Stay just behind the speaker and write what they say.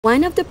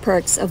One of the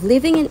perks of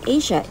living in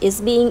Asia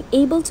is being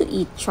able to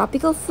eat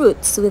tropical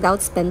fruits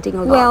without spending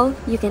a lot. Well,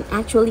 you can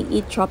actually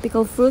eat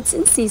tropical fruits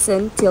in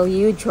season till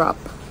you drop.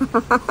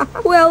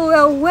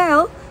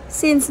 Well.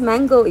 Since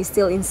mango is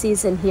still in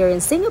season here in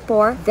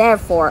Singapore,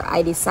 therefore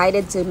I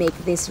decided to make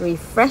this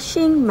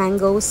refreshing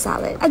mango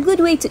salad. A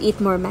good way to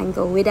eat more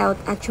mango without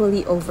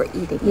actually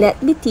overeating.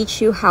 Let me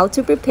teach you how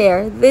to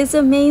prepare this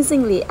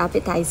amazingly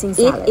appetizing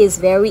salad. It is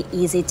very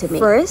easy to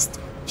make. First,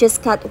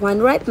 just cut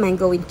one ripe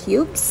mango in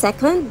cubes.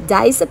 Second,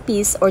 dice a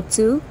piece or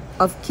two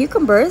of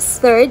cucumbers.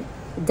 Third,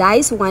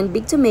 dice one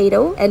big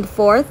tomato. And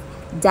fourth,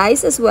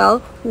 dice as well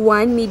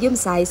one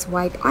medium-sized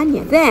white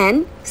onion.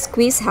 Then,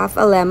 squeeze half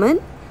a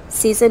lemon,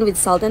 season with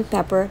salt and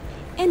pepper,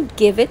 and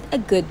give it a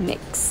good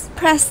mix.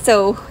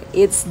 Presto!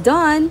 It's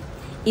done!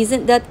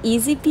 Isn't that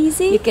easy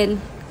peasy? You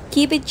can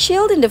keep it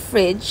chilled in the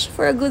fridge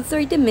for a good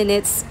 30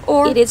 minutes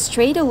or eat it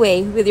straight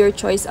away with your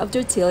choice of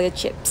tortilla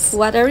chips.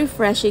 What a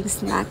refreshing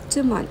snack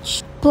to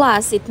munch.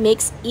 Plus, it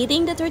makes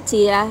eating the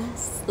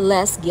tortillas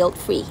less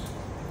guilt-free.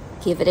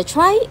 Give it a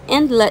try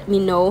and let me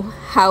know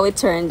how it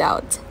turned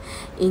out.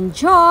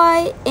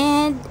 Enjoy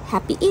and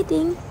happy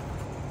eating!